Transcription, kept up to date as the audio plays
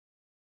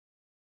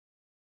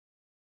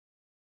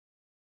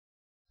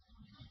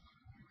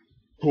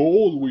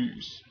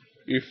Always.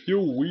 If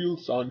your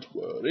wheels aren't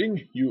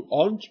whirring, you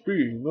aren't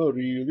being a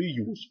really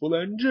useful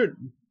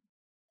engine.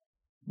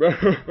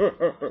 Hooray!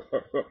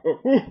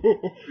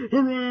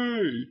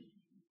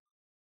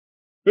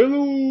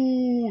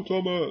 Hello,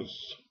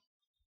 Thomas.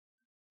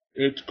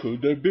 It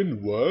could have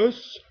been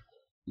worse.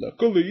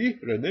 Luckily,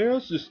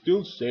 Rheneas is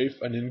still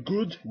safe and in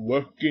good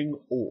working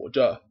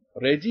order,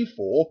 ready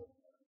for,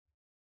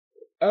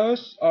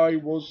 as I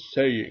was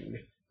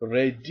saying,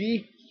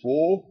 ready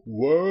for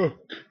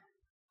work.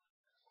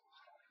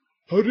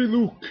 Hurry,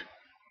 Luke.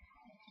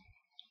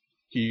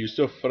 He's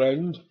a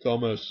friend,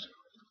 Thomas.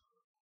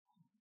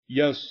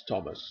 Yes,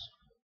 Thomas,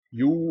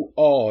 you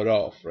are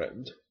our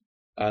friend,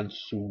 and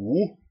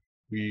so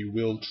we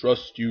will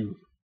trust you.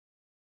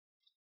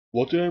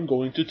 What I am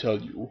going to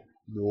tell you,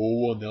 no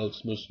one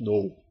else must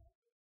know.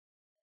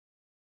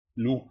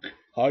 Luke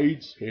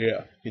hides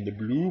here in the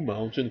Blue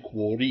Mountain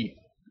Quarry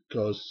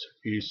because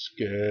he's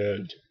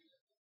scared.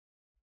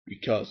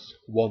 Because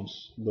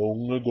once,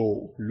 long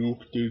ago,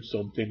 Luke did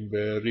something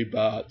very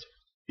bad.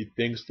 He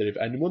thinks that if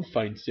anyone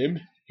finds him,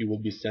 he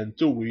will be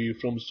sent away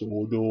from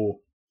Sodor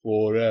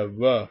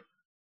forever.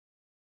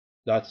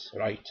 That's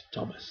right,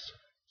 Thomas.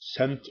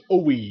 Sent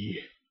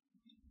away.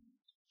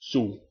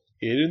 So,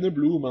 here in the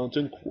Blue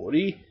Mountain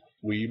Quarry,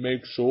 we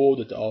make sure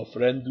that our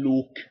friend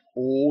Luke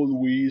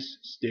always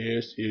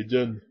stays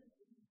hidden.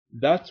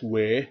 That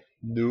way,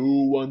 no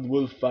one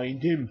will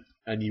find him,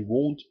 and he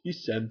won't be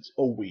sent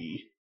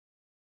away.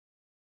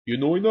 You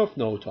know enough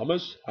now,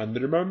 Thomas, and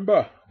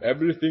remember,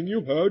 everything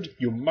you heard,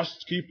 you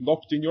must keep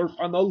locked in your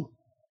funnel.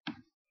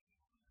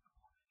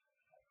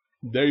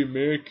 They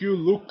make you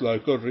look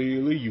like a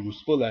really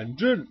useful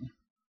engine.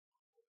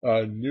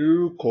 A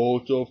new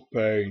coat of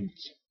paint.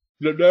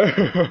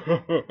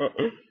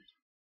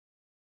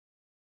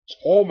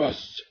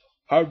 Thomas,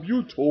 have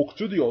you talked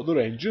to the other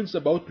engines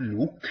about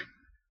Luke?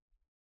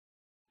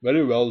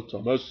 Very well,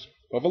 Thomas.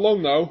 Come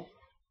along now.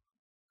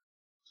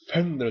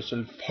 Fenders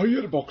and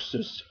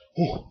fireboxes.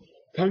 Oh,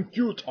 thank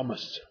you,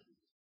 Thomas.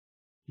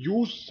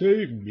 You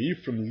saved me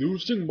from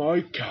losing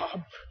my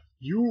cab.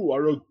 You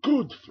are a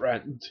good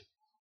friend.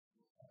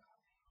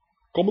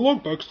 Come along,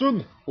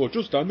 Paxton. What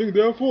you standing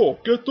there for?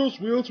 Get those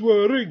wheels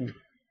whirring.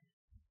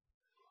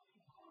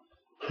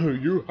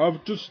 You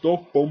have to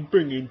stop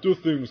bumping into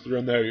things,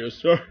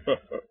 Rheneas.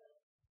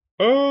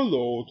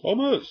 Hello,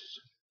 Thomas.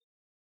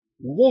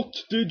 What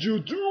did you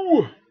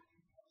do?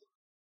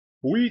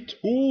 We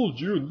told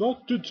you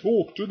not to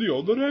talk to the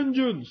other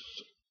engines.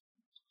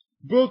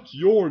 But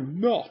you're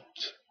not.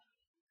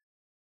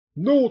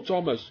 No,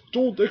 Thomas,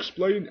 don't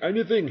explain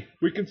anything.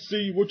 We can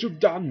see what you've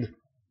done.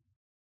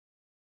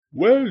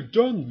 Well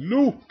done,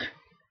 Luke.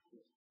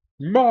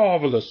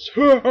 Marvelous.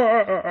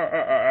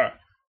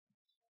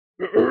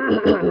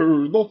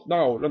 Not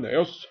now,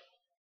 Rheneas.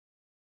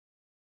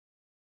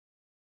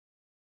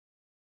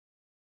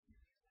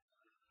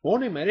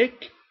 Morning,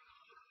 Merrick.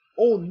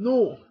 Oh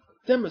no,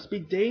 there must be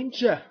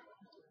danger.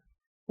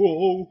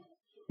 Whoa,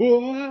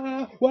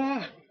 wah,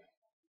 wah,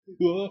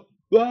 wah,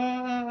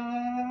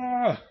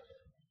 wah,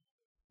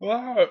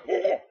 wah,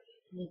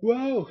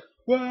 whoa,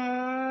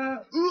 wah,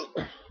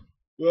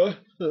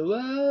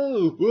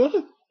 whoa,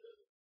 whoa.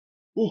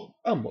 Oh,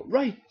 I'm all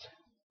right.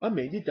 I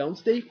made it down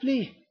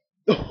safely.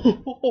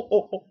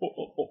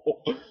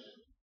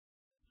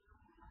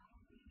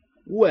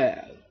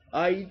 Well,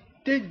 I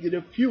did get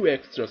a few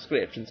extra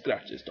scrapes and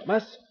scratches,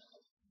 Thomas.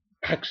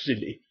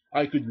 Actually,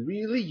 I could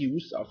really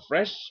use a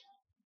fresh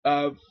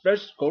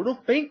coat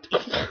of paint.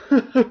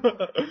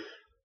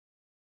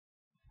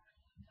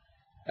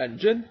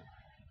 Engine?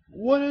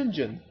 What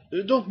engine?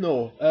 Don't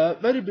know.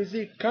 Very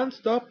busy. Can't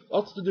stop.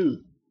 Lots to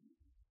do.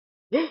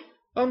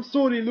 I'm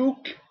sorry,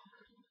 Luke.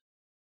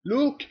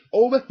 Luke,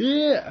 over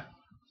here.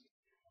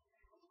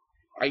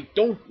 I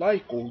don't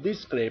like all these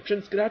scrapes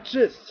and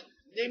scratches.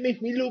 They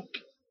make me look.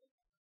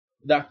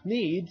 That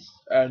needs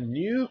a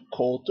new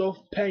coat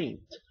of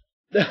paint.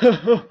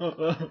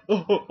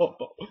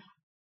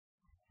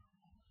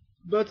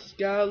 But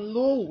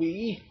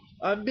Scalowy,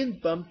 I've been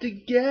bumped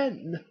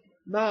again.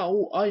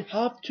 Now I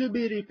have to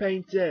be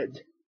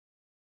repainted.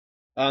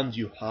 And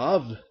you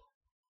have.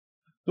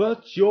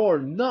 But you're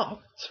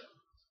not.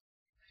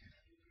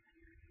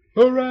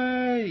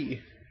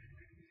 Hooray!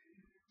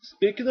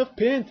 Speaking of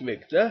paint,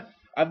 Victor,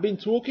 I've been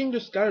talking to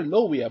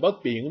Scarlowy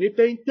about being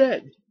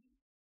repainted.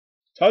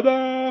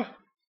 Ta-da!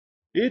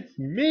 It's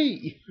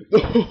me!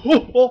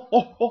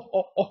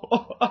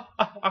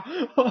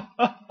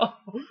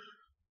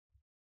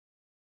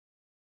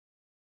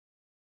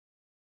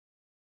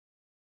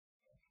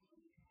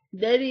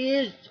 There he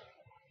is.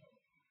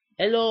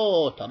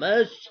 Hello,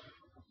 Thomas.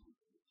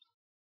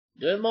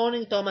 Good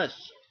morning,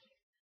 Thomas.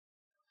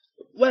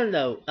 Well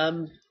now,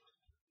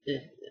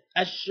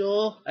 as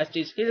sure as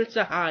these hills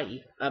are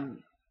high,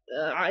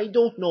 I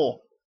don't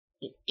know.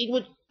 It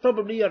was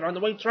probably a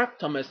runaway truck,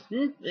 Thomas.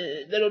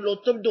 There are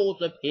lots of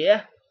doors up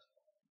here.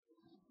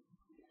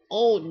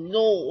 Oh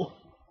no.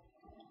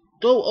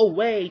 Go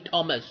away,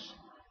 Thomas.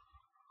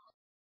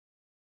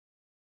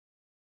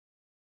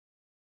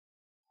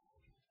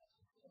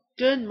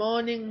 Good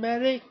morning,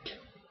 Merrick.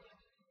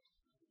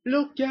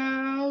 Look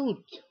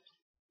out!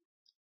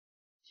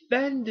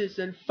 Fenders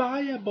and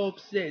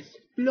fireboxes,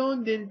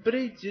 London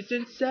Bridge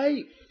isn't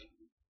safe.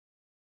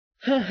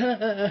 Hooray!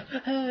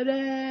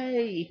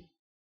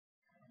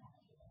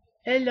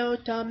 Hello,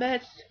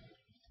 Thomas.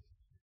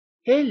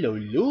 Hello,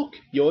 Luke.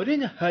 You're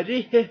in a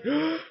hurry.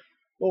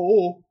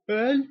 Oh,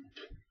 help!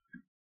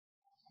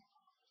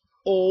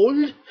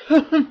 All?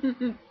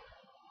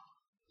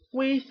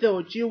 We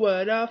thought you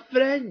were a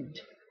friend,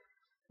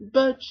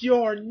 but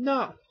you're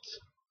not.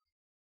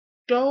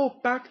 Go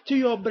back to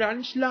your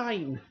branch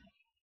line.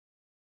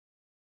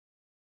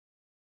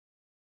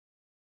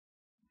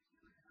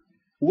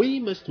 We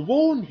must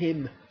warn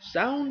him.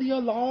 Sound the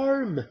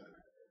alarm.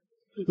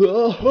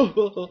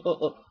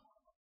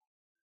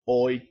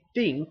 I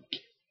think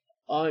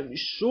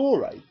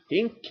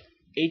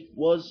it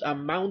was a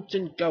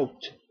mountain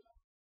goat.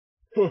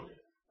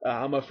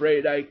 I'm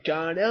afraid I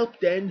can't help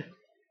then.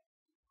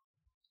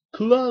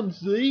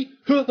 Clumsy.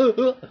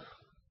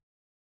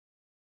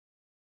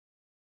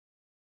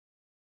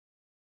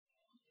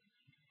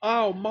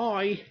 Oh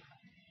my.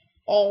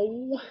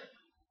 Oh.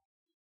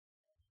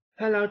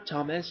 Hello,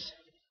 Thomas.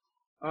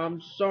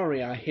 I'm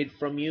sorry I hid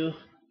from you.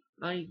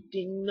 I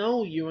didn't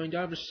know you and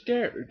I was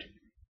scared.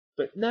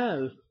 But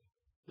now,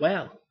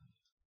 well,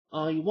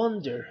 I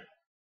wonder,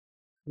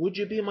 would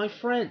you be my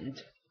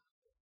friend?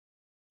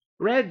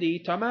 Ready,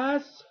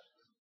 Thomas?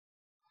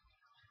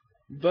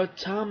 But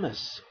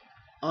Thomas,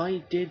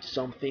 I did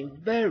something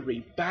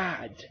very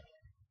bad.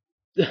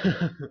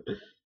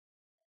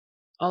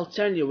 I'll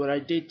tell you what I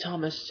did,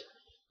 Thomas,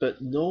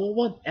 but no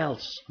one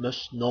else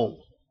must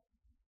know.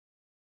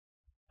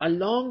 A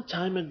long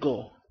time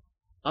ago,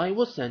 I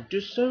was sent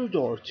to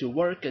Sodor to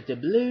work at the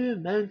Blue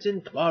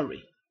Mountain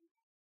Quarry.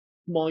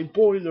 My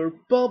boiler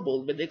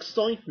bubbled with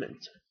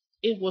excitement.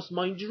 It was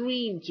my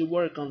dream to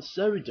work on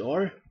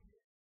Sodor.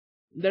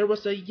 There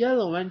was a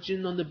yellow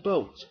engine on the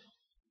boat.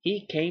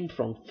 He came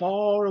from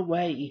far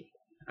away,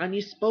 and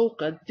he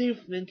spoke a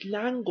different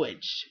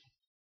language.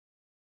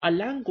 A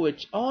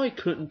language I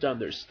couldn't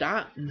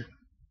understand.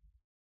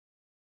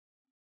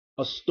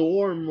 A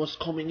storm was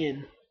coming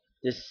in.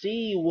 The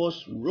sea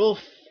was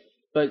rough,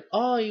 but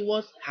I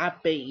was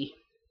happy.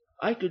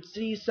 I could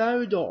see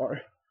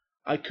Sodor.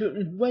 I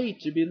couldn't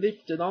wait to be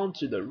lifted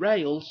onto the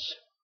rails.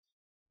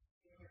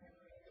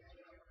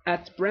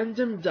 At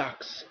Brendam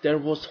Docks there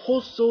was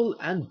hustle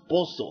and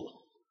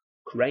bustle.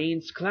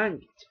 Cranes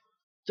clanked.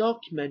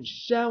 Dockmen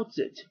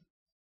shouted.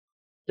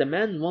 The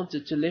men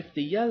wanted to lift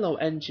the yellow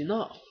engine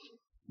off,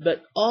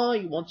 but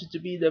I wanted to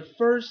be the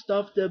first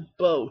off the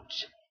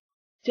boat.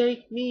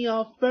 Take me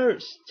off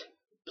first,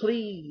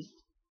 please,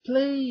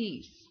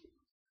 please.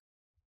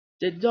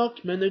 The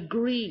dockmen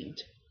agreed,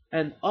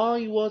 and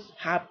I was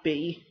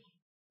happy.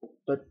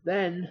 But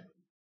then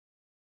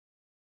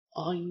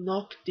I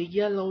knocked the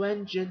yellow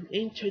engine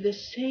into the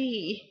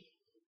sea.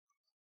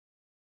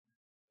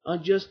 I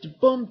just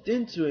bumped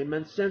into him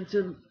and sent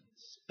him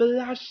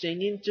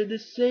splashing into the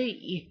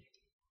sea.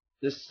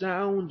 The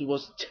sound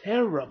was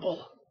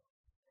terrible.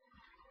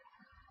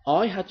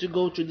 I had to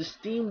go to the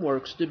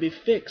steamworks to be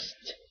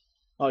fixed.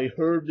 I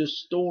heard the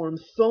storm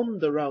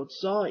thunder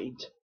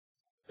outside,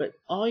 but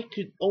I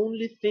could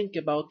only think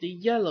about the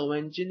yellow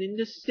engine in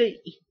the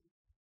sea.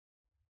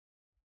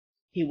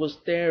 He was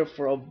there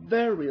for a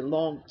very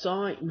long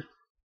time.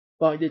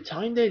 By the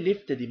time they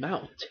lifted him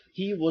out,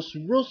 he was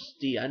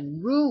rusty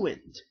and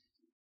ruined.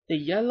 The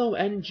yellow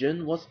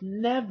engine was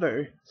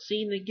never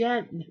seen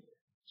again.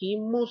 He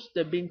must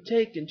have been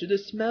taken to the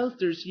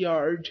smelter's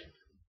yard.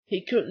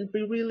 He couldn't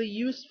be really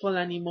useful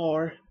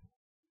anymore.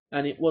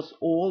 And it was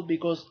all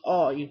because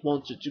I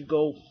wanted to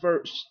go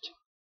first.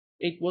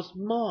 It was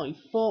my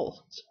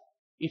fault.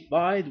 If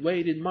I'd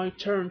waited my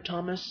turn,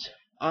 Thomas,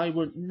 I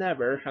would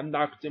never have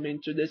knocked him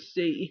into the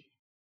sea.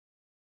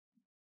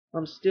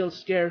 I'm still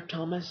scared,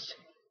 Thomas.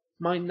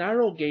 My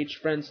narrow gauge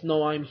friends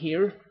know I'm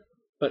here,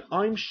 but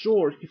I'm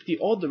sure if the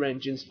other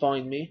engines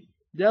find me,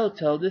 they'll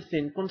tell the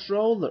thin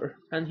controller,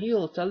 and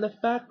he'll tell the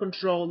fat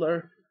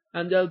controller,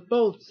 and they'll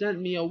both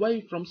send me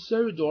away from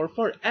Sodor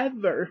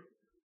forever.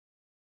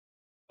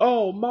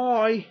 Oh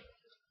my!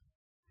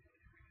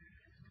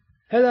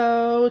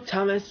 Hello,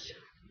 Thomas.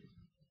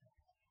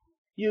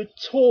 You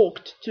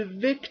talked to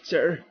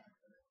Victor.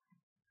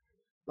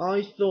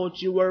 I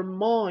thought you were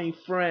my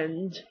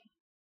friend.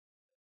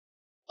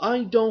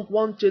 I don't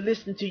want to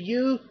listen to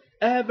you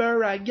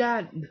ever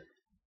again.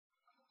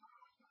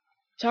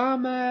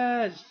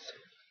 Thomas!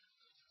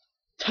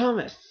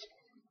 Thomas,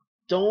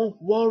 don't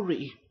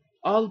worry.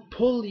 I'll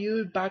pull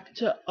you back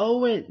to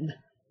Owen.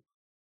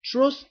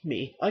 Trust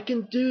me, I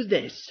can do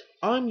this.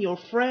 I'm your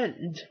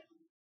friend.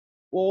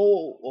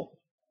 Oh,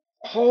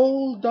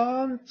 hold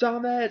on,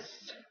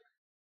 Thomas.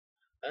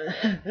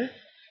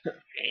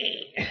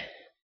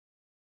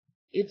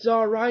 It's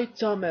all right,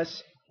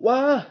 Thomas.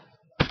 What?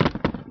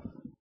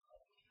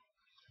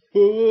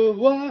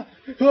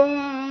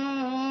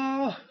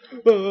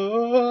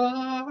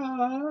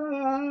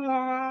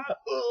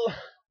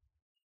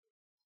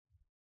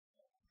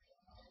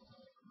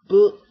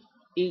 But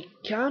It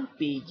can't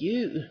be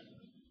you.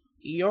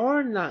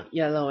 You're not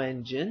Yellow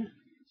Engine,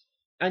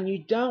 and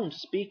you don't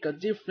speak a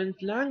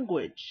different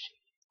language.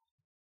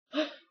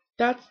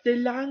 That's the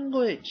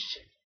language.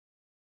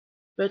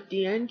 But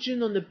the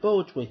engine on the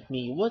boat with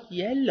me was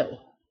yellow.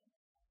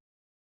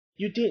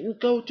 You didn't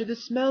go to the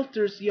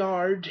smelter's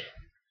yard.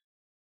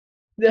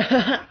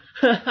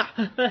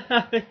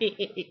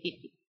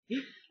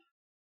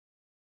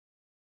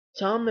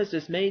 Thomas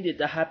has made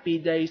it a happy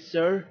day,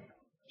 sir.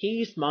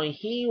 He's my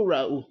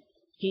hero.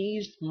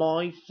 He's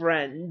my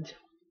friend.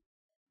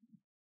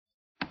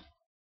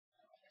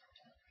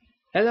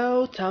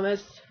 Hello,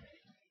 Thomas.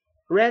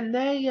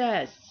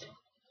 Rheneas.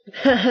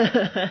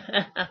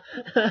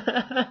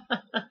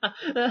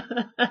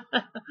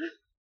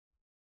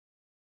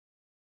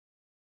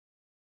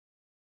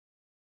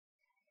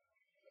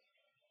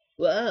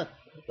 Whoa,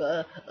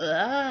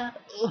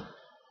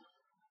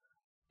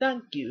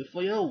 Thank you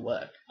for your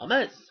work,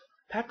 Thomas.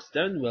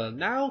 Paxton will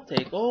now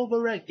take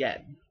over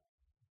again.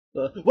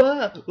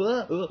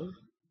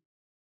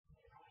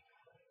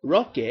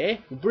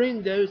 Rocky,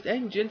 bring those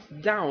engines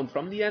down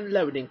from the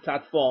unloading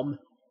platform.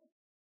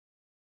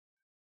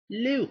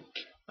 Luke,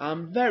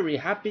 I'm very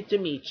happy to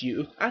meet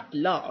you at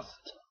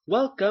last.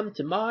 Welcome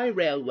to my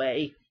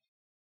railway.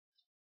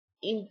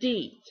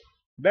 Indeed,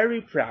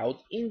 very proud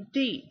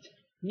indeed.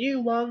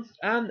 New ones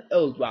and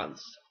old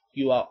ones.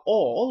 You are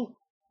all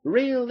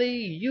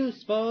really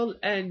useful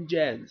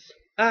engines.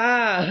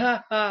 Ah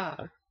ha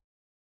ha!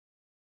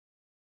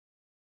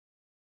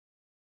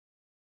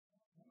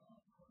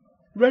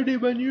 Ready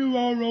when you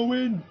are,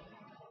 Owen.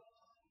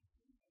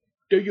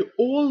 Do you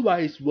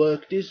always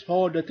work this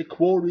hard at the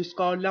quarry,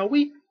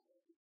 Scarlowy?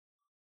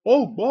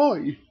 Oh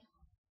my!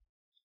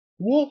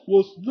 What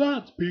was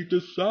that, Peter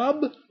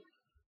Sam?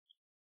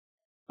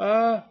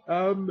 Uh,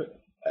 um,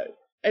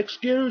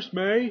 excuse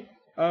me.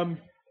 I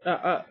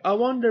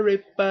wonder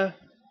if,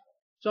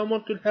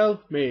 someone could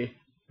help me.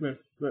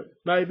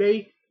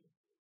 Maybe?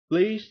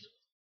 Please?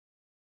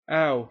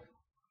 Ow.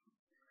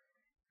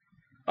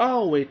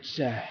 Oh, it's,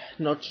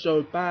 not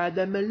so bad,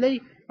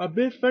 Emily. A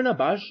biff and a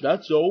bash,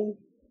 that's all.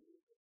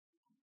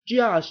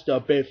 Just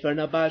a biff and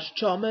a bash,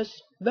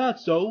 Thomas,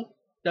 that's all.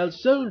 They'll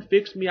soon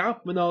fix me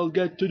up when I'll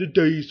get to the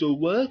diesel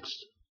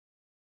works.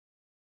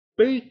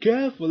 Be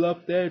careful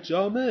up there,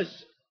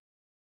 Thomas.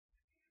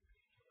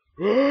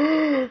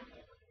 Oh,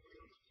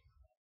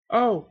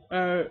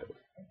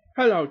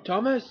 hello,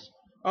 Thomas.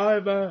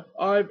 Well,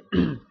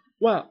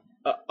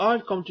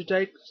 I've come to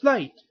take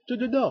Slate to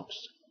the docks.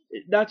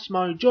 That's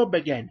my job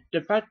again.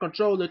 The Fat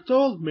Controller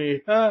told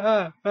me. Ha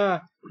ha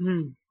ha.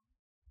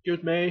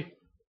 Excuse me.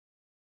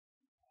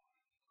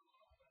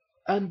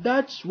 And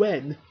that's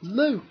when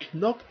Luke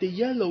knocked the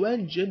yellow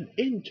engine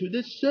into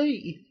the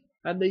sea,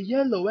 and the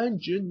yellow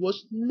engine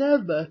was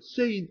never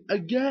seen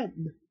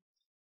again.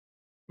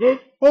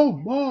 Oh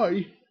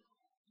my!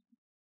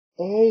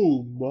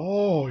 Oh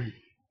my!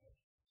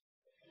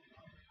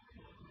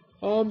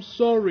 I'm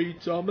sorry,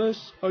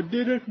 Thomas. I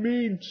didn't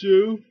mean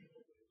to.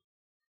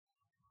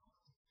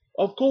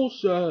 Of course,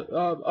 sir.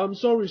 I'm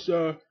sorry,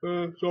 sir.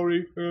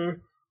 Sorry.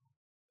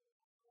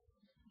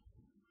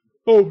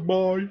 Oh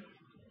my!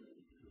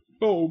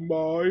 Oh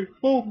my!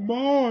 Oh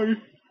my!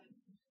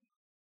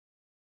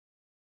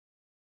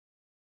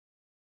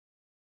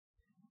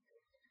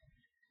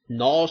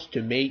 Nice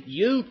to meet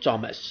you,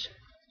 Thomas.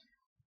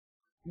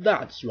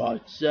 That's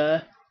right,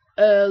 sir.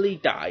 Early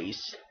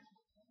days.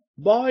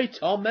 Bye,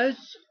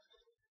 Thomas.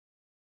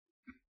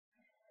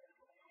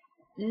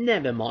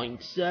 Never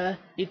mind, sir.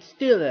 It's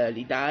still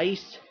early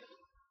days.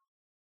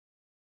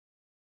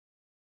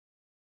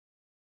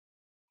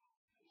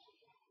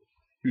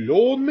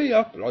 Load me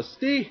up,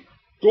 Rusty.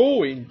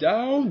 Going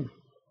down.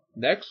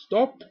 Next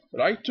stop,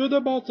 right to the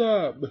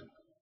bottom.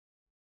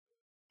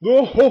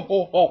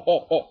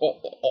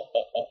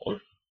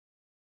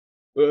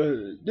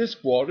 This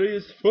quarry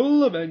is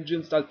full of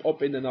engines that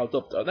pop in and out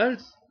of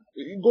tunnels.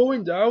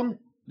 Going down.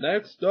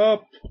 Next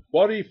stop,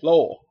 quarry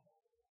floor.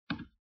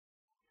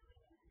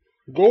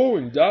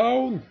 Going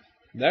down.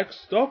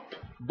 Next stop,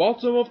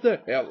 bottom of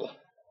the hill.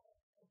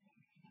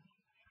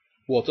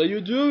 What are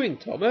you doing,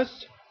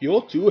 Thomas?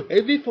 You're too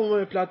heavy for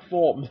my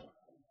platform.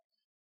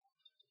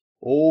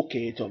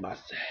 Okay, Thomas.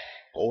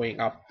 Going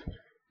up.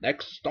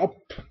 Next stop,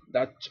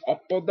 the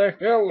top of the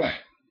hill.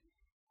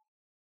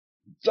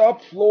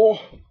 Top floor,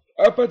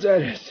 upper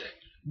terrace,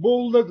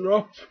 Boulder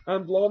Drop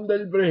and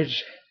Blondell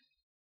Bridge.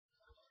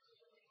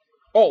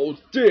 Oh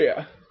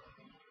dear.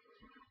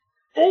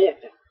 Oh,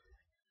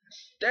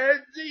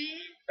 steady.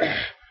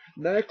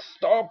 Next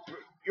stop,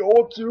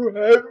 you're too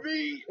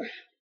heavy.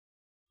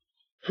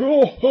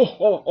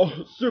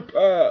 Oh,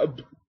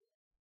 superb.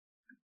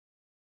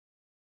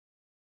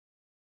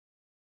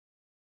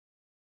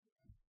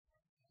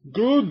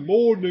 Good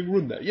morning,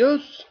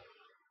 Rheneas.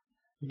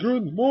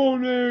 Good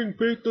morning,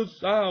 Peter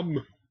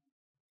Sam.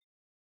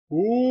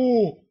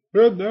 Oh,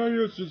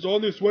 Rheneas is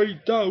on his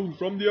way down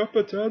from the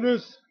upper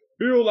terrace.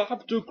 He'll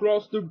have to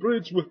cross the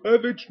bridge with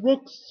heavy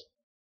trucks.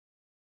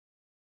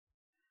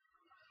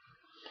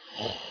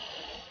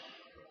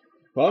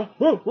 Huh?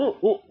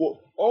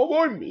 Have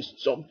I missed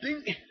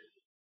something?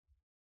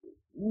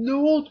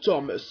 No,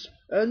 Thomas,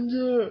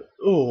 and,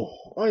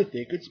 I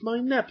think it's my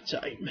nap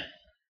time.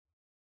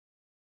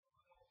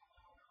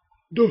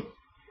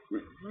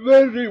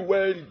 Very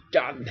well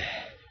done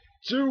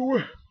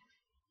to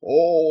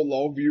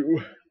all of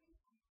you.